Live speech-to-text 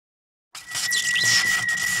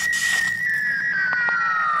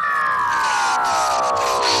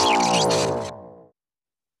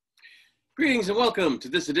Greetings and welcome to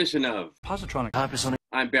this edition of Positronic.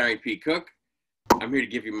 I'm Barry P. Cook. I'm here to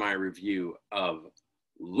give you my review of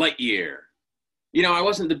Lightyear. You know, I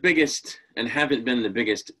wasn't the biggest and haven't been the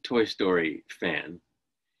biggest Toy Story fan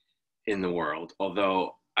in the world,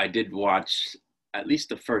 although I did watch at least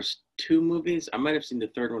the first two movies. I might have seen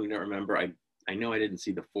the third one, I don't remember. I know I didn't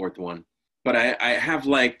see the fourth one, but I have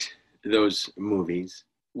liked those movies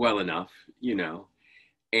well enough, you know,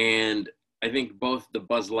 and I think both the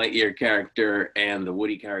Buzz Lightyear character and the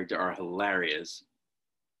Woody character are hilarious.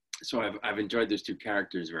 So I've enjoyed those two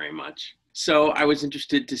characters very much. So I was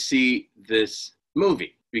interested to see this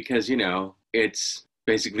movie because, you know, it's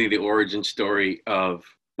basically the origin story of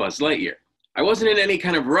Buzz Lightyear. I wasn't in any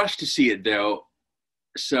kind of rush to see it though,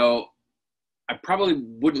 so I probably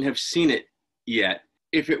wouldn't have seen it yet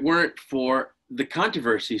if it weren't for the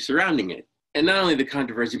controversy surrounding it. And not only the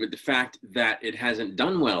controversy, but the fact that it hasn't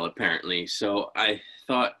done well, apparently. So I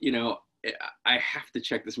thought, you know, I have to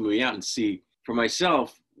check this movie out and see for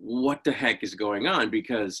myself what the heck is going on.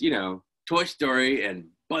 Because, you know, Toy Story and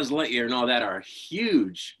Buzz Lightyear and all that are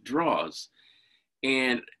huge draws.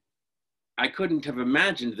 And I couldn't have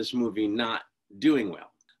imagined this movie not doing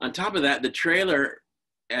well. On top of that, the trailer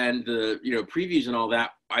and the, you know, previews and all that,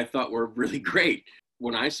 I thought were really great.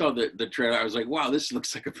 When I saw the trailer, I was like, wow, this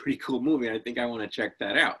looks like a pretty cool movie. I think I want to check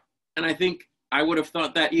that out. And I think I would have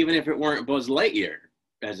thought that even if it weren't Buzz Lightyear,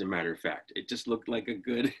 as a matter of fact. It just looked like a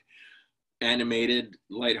good animated,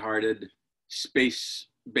 lighthearted,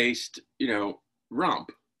 space-based, you know, romp.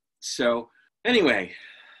 So anyway,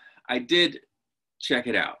 I did check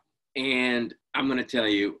it out. And I'm going to tell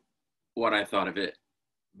you what I thought of it.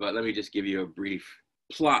 But let me just give you a brief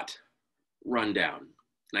plot rundown.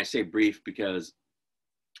 And I say brief because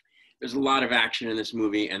there's a lot of action in this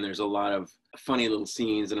movie and there's a lot of funny little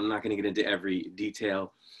scenes, and I'm not going to get into every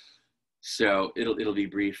detail. So it'll be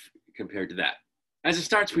brief compared to that. As it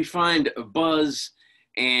starts, we find Buzz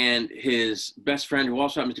and his best friend, who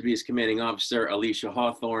also happens to be his commanding officer, Alicia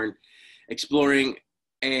Hawthorne, exploring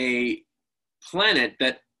a planet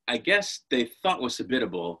that I guess they thought was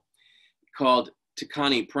habitable called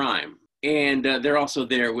Takani Prime. And they're also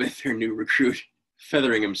there with their new recruit,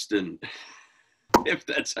 Featheringhamston, if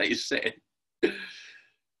that's how you say it.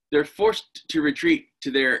 They're forced to retreat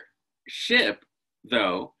to their ship,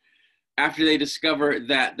 though, after they discover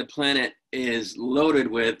that the planet is loaded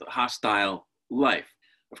with hostile life.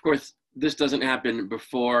 Of course, this doesn't happen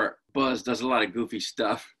before Buzz does a lot of goofy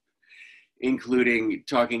stuff, including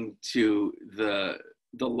talking to the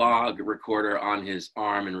log recorder on his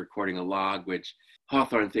arm and recording a log, which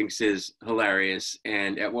Hawthorne thinks is hilarious.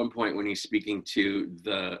 And at one point when he's speaking to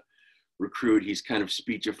the recruit, he's kind of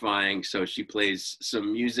speechifying, so she plays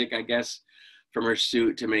some music, I guess, from her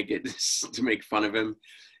suit to make fun of him,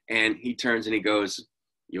 and he turns and he goes,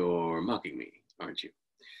 "You're mocking me, aren't you?"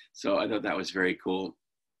 So I thought that was very cool.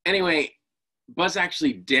 Anyway, Buzz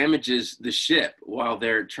actually damages the ship while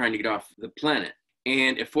they're trying to get off the planet,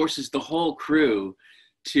 and it forces the whole crew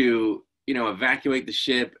to, you know, evacuate the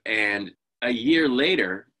ship. And a year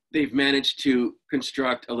later, they've managed to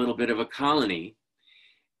construct a little bit of a colony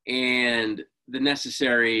and the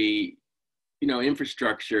necessary, you know,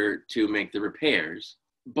 infrastructure to make the repairs.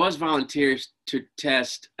 Buzz volunteers to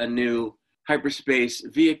test a new hyperspace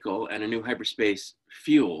vehicle and a new hyperspace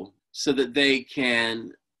fuel so that they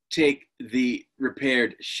can take the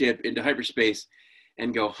repaired ship into hyperspace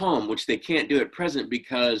and go home, which they can't do at present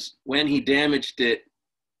because when he damaged it,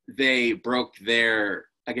 they broke their,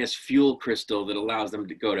 I guess, fuel crystal that allows them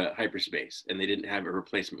to go to hyperspace, and they didn't have a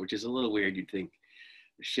replacement, which is a little weird. You'd think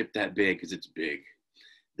a ship that big, because it's big,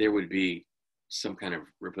 there would be some kind of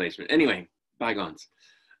replacement. Anyway, bygones.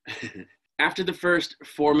 After the first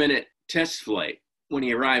 4-minute test flight, when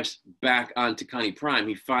he arrives back on Takani Prime,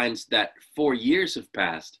 he finds that 4 years have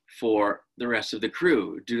passed for the rest of the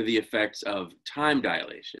crew due to the effects of time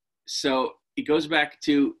dilation. So he goes back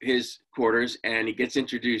to his quarters and he gets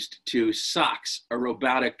introduced to Socks, a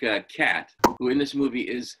robotic cat, who in this movie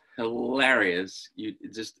is hilarious.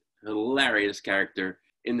 Just hilarious character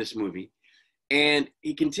in this movie. And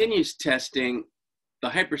he continues testing the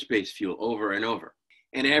hyperspace fuel over and over.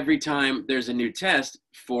 And every time there's a new test,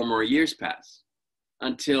 4 more years pass.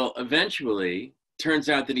 Until eventually, turns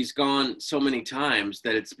out that he's gone so many times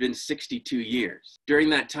that it's been 62 years.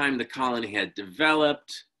 During that time, the colony had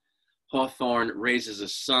developed. Hawthorne raises a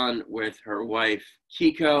son with her wife,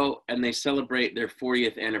 Kiko, and they celebrate their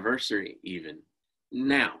 40th anniversary even.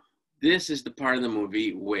 Now, this is the part of the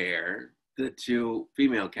movie where the two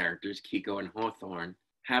female characters, Kiko and Hawthorne,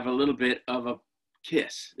 have a little bit of a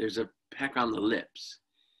kiss. There's a peck on the lips.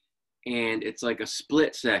 And it's like a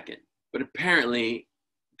split second. But apparently,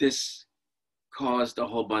 this caused a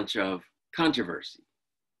whole bunch of controversy.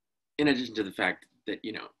 In addition to the fact that,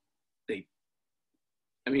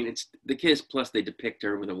 it's the kiss, plus they depict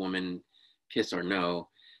her with a woman, kiss or no,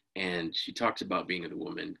 and she talks about being with a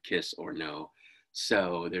woman, kiss or no.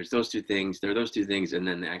 So there's those two things, and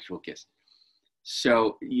then the actual kiss.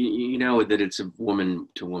 So you know that it's a woman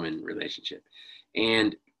to woman relationship.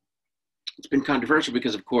 And it's been controversial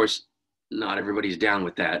because, of course, not everybody's down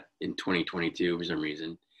with that in 2022 for some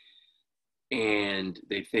reason. And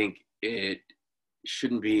they think it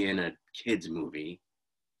shouldn't be in a kid's movie.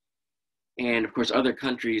 And of course, other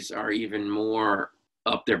countries are even more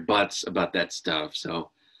up their butts about that stuff. So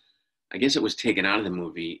I guess it was taken out of the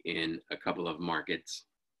movie in a couple of markets,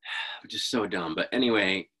 which is so dumb. But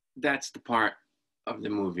anyway, that's the part of the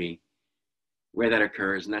movie where that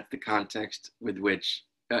occurs. And that's the context within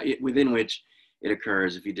which it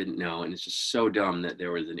occurs, if you didn't know. And it's just so dumb that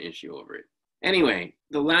there was an issue over it. Anyway,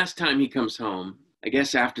 the last time he comes home, I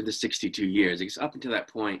guess after the 62 years, I guess up until that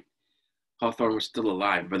point, Hawthorne was still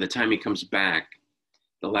alive. By the time he comes back,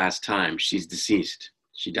 the last time, she's deceased.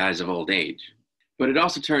 She dies of old age. But it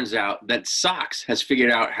also turns out that Socks has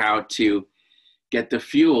figured out how to get the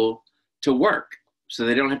fuel to work. So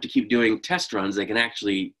they don't have to keep doing test runs. They can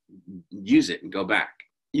actually use it and go back,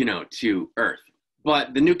 to Earth.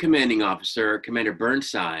 But the new commanding officer, Commander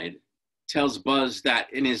Burnside, tells Buzz that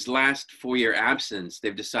in his last 4-year absence,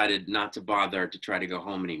 they've decided not to bother to try to go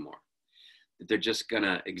home anymore. That they're just going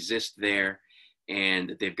to exist there, and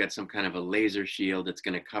that they've got some kind of a laser shield that's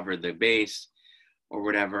going to cover the base or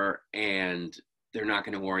whatever, and they're not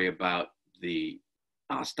going to worry about the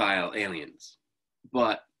hostile aliens.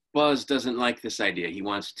 But Buzz doesn't like this idea. He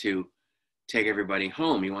wants to take everybody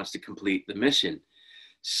home. He wants to complete the mission.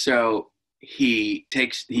 So he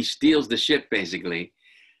steals the ship, basically,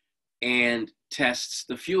 and tests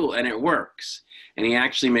the fuel, and it works. And he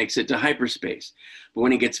actually makes it to hyperspace. But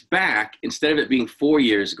when he gets back, instead of it being 4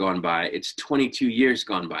 years gone by, it's 22 years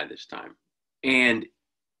gone by this time. And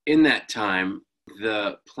in that time,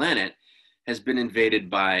 the planet has been invaded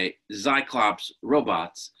by Cyclops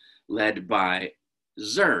robots led by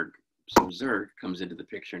Zurg. So Zurg comes into the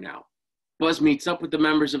picture now. Buzz meets up with the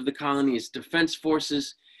members of the colony's defense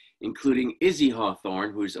forces, including Izzy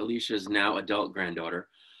Hawthorne, who's Alicia's now adult granddaughter,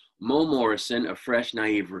 Mo Morrison, a fresh,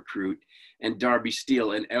 naive recruit, and Darby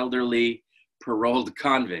Steele, an elderly, paroled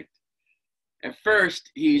convict. At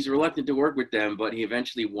first, he's reluctant to work with them, but he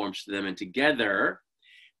eventually warms to them, and together,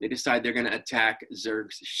 they decide they're going to attack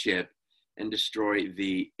Zurg's ship and destroy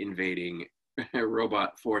the invading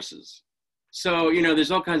robot forces. So,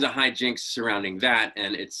 there's all kinds of hijinks surrounding that,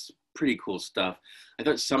 and it's pretty cool stuff. I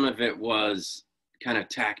thought some of it was kind of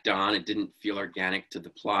tacked on. It didn't feel organic to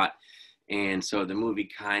the plot. And so the movie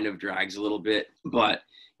kind of drags a little bit, but,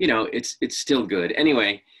 it's still good.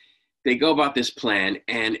 Anyway, they go about this plan,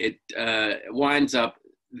 and it winds up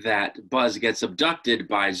that Buzz gets abducted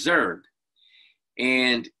by Zurg.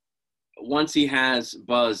 And once he has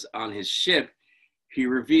Buzz on his ship, he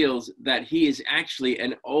reveals that he is actually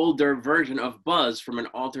an older version of Buzz from an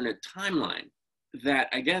alternate timeline that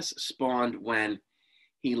I guess spawned when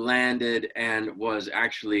he landed and was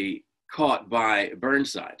actually caught by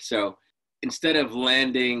Burnside. So instead of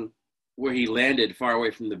landing where he landed far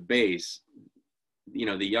away from the base,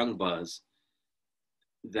 the young Buzz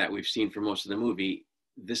that we've seen for most of the movie,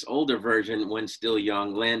 this older version, when still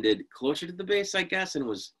young, landed closer to the base, I guess, and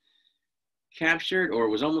was captured, or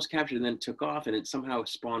was almost captured and then took off, and it somehow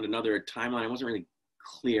spawned another timeline. I wasn't really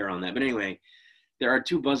clear on that. But anyway, there are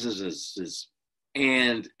two Buzzes,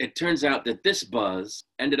 and it turns out that this Buzz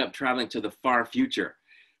ended up traveling to the far future,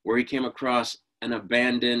 where he came across an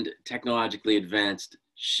abandoned, technologically advanced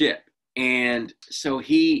ship. And so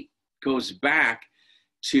he goes back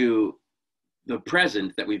to the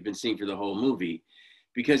present that we've been seeing for the whole movie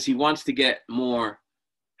because he wants to get more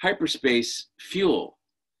hyperspace fuel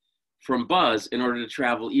from Buzz in order to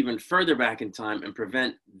travel even further back in time and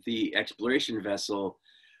prevent the exploration vessel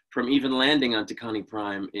from even landing on Takani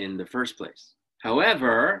Prime in the first place.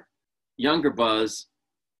 However, younger Buzz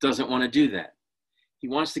doesn't want to do that. He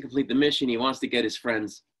wants to complete the mission. He wants to get his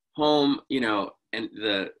friends home, and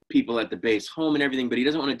the people at the base home and everything, but he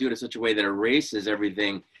doesn't want to do it in such a way that erases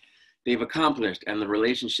everything they've accomplished and the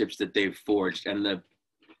relationships that they've forged and the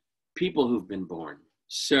people who've been born.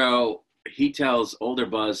 So he tells older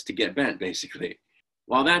Buzz to get bent, basically.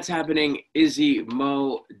 While that's happening, Izzy,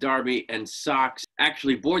 Mo, Darby, and Socks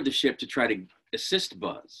actually board the ship to try to assist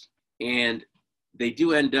Buzz. And they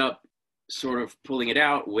do end up sort of pulling it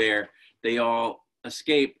out where they all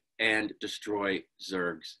escape and destroy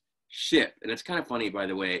Zurg's ship. And it's kind of funny, by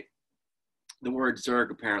the way, the word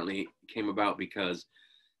Zurg apparently came about because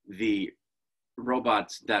the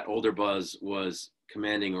robots that older Buzz was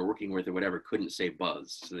commanding or working with or whatever couldn't say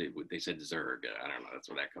Buzz. So they said Zurg. I don't know. That's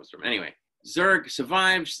where that comes from. Anyway, Zurg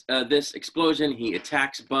survives this explosion. He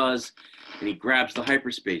attacks Buzz and he grabs the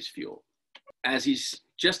hyperspace fuel. As he's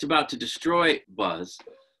just about to destroy Buzz,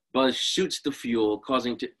 Buzz shoots the fuel,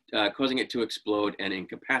 causing it to explode and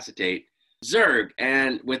incapacitate Zurg.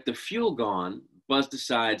 And with the fuel gone, Buzz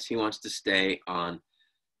decides he wants to stay on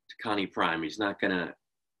Takani Prime. He's not going to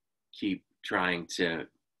keep trying to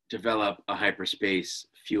develop a hyperspace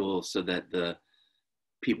fuel so that the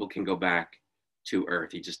people can go back to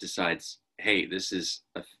Earth. He just decides, hey, this is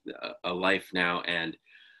a life now, and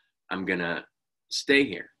I'm going to stay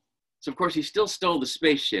here. So, of course, he still stole the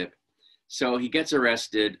spaceship. So he gets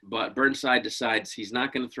arrested, but Burnside decides he's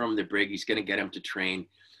not going to throw him the brig. He's going to get him to train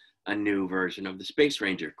a new version of the Space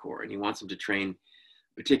Ranger Corps. And he wants him to train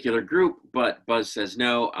a particular group, but Buzz says,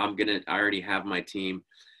 no, I already have my team.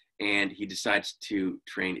 And he decides to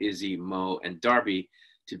train Izzy, Mo, and Darby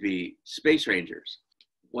to be Space Rangers.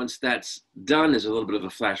 Once that's done, there's a little bit of a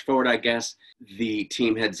flash forward, I guess. The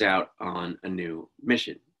team heads out on a new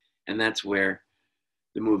mission. And that's where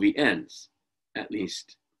the movie ends, at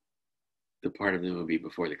least the part of the movie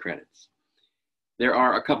before the credits. There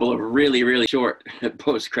are a couple of really, really short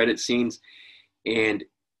post-credit scenes, and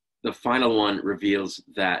the final one reveals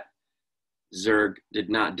that Zurg did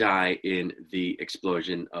not die in the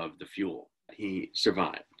explosion of the fuel. He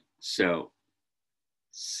survived. So,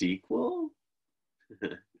 sequel?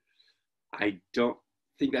 I don't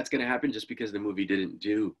think that's going to happen just because the movie didn't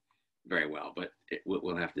do very well, but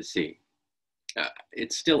we'll have to see.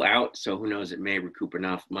 It's still out, so who knows, it may recoup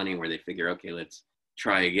enough money where they figure, okay, let's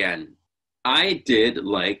try again. I did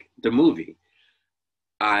like the movie.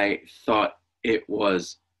 I thought it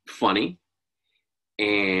was funny,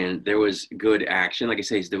 and there was good action. Like I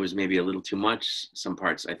say, there was maybe a little too much. Some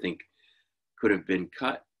parts I think could have been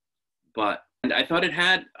cut, and I thought it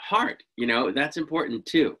had heart. That's important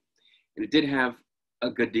too. And it did have a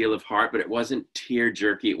good deal of heart, but it wasn't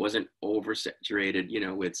tear-jerky. It wasn't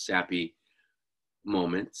oversaturated, with sappy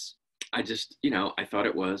moments. I just, I thought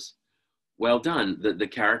it was well done. The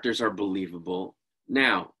characters are believable.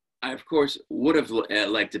 Now, I, of course, would have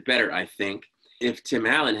liked it better, I think, if Tim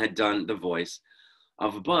Allen had done the voice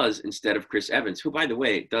of Buzz instead of Chris Evans, who, by the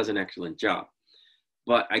way, does an excellent job.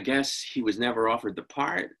 But I guess he was never offered the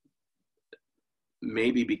part,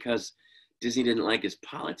 maybe because Disney didn't like his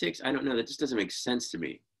politics. I don't know. That just doesn't make sense to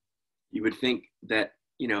me. You would think that,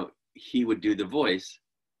 he would do the voice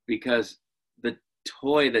because the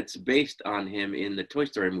toy that's based on him in the Toy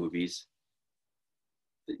Story movies,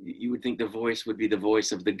 you would think the voice would be the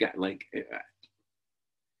voice of the guy. Like,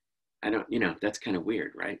 I don't, that's kind of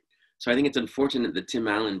weird, right? So I think it's unfortunate that Tim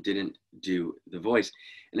Allen didn't do the voice.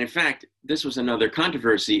 And in fact, this was another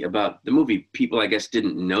controversy about the movie. People, I guess,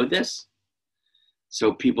 didn't know this.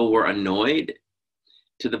 So people were annoyed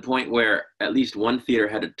to the point where at least one theater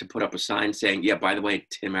had to put up a sign saying, yeah, by the way,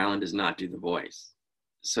 Tim Allen does not do the voice,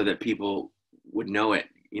 so that people would know it,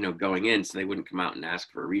 going in, so they wouldn't come out and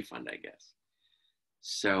ask for a refund, I guess.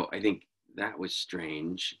 So I think that was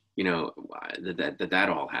strange, that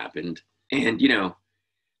all happened. And,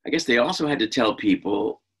 I guess they also had to tell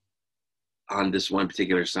people on this one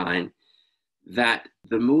particular sign that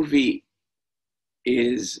the movie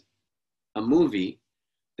is a movie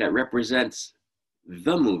that represents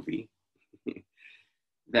the movie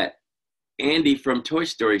that Andy from Toy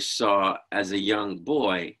Story saw as a young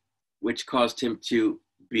boy, which caused him to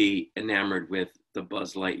be enamored with the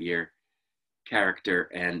Buzz Lightyear character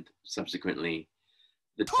and subsequently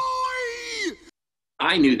the toy.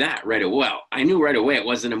 I knew that right away. Well, I knew right away it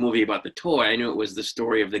wasn't a movie about the toy. I knew it was the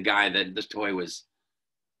story of the guy that the toy was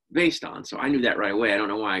based on. So I knew that right away. I don't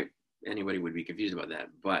know why anybody would be confused about that,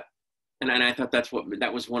 but and I thought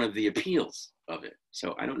that was one of the appeals of it.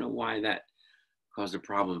 So I don't know why that caused a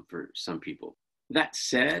problem for some people. That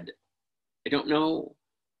said, I don't know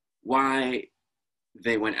why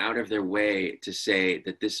they went out of their way to say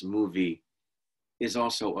that this movie is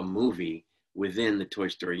also a movie within the Toy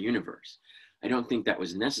Story universe. I don't think that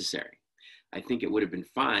was necessary. I think it would have been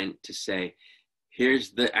fine to say,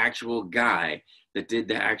 here's the actual guy that did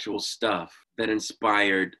the actual stuff that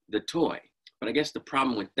inspired the toy. But I guess the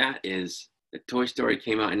problem with that is that Toy Story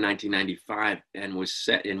came out in 1995 and was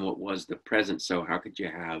set in what was the present. So how could you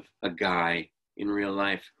have a guy in real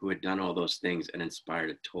life who had done all those things and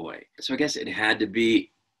inspired a toy? So I guess it had to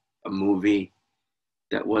be a movie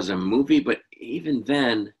that was a movie, but even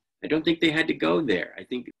then, I don't think they had to go there. I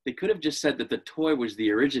think they could have just said that the toy was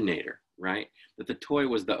the originator, right? That the toy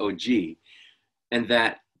was the OG, and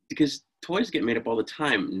that, because toys get made up all the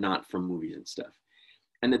time, not from movies and stuff.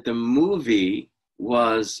 And that the movie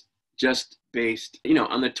was just based, you know,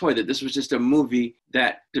 on the toy, that this was just a movie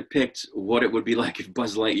that depicts what it would be like if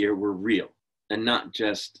Buzz Lightyear were real and not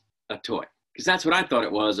just a toy. Because that's what I thought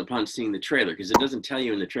it was upon seeing the trailer, because it doesn't tell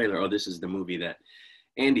you in the trailer, oh, this is the movie that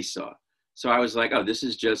Andy saw. So I was like, oh, this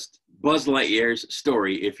is just Buzz Lightyear's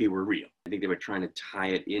story if he were real. I think they were trying to tie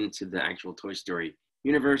it into the actual Toy Story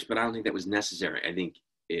universe, but I don't think that was necessary. I think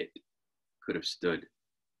it could have stood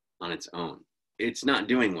on its own. It's not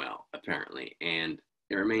doing well, apparently, and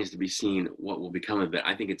it remains to be seen what will become of it.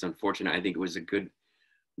 I think it's unfortunate. I think it was a good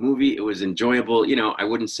movie. It was enjoyable. You know, I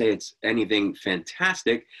wouldn't say it's anything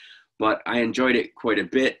fantastic, but I enjoyed it quite a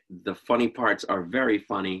bit. The funny parts are very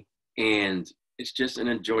funny, and it's just an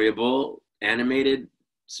enjoyable animated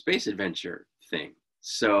space adventure thing.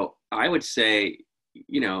 So I would say,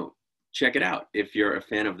 you know, check it out. If you're a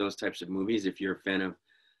fan of those types of movies, if you're a fan of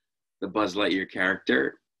the Buzz Lightyear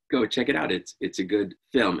character, go check it out. It's a good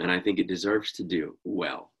film, and I think it deserves to do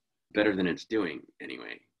well. Better than it's doing,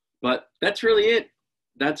 anyway. But that's really it.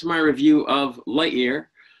 That's my review of Lightyear.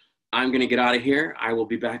 I'm going to get out of here. I will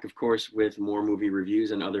be back, of course, with more movie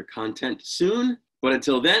reviews and other content soon. But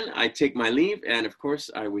until then, I take my leave, and of course,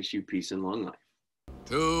 I wish you peace and long life.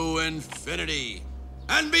 To infinity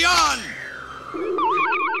and beyond!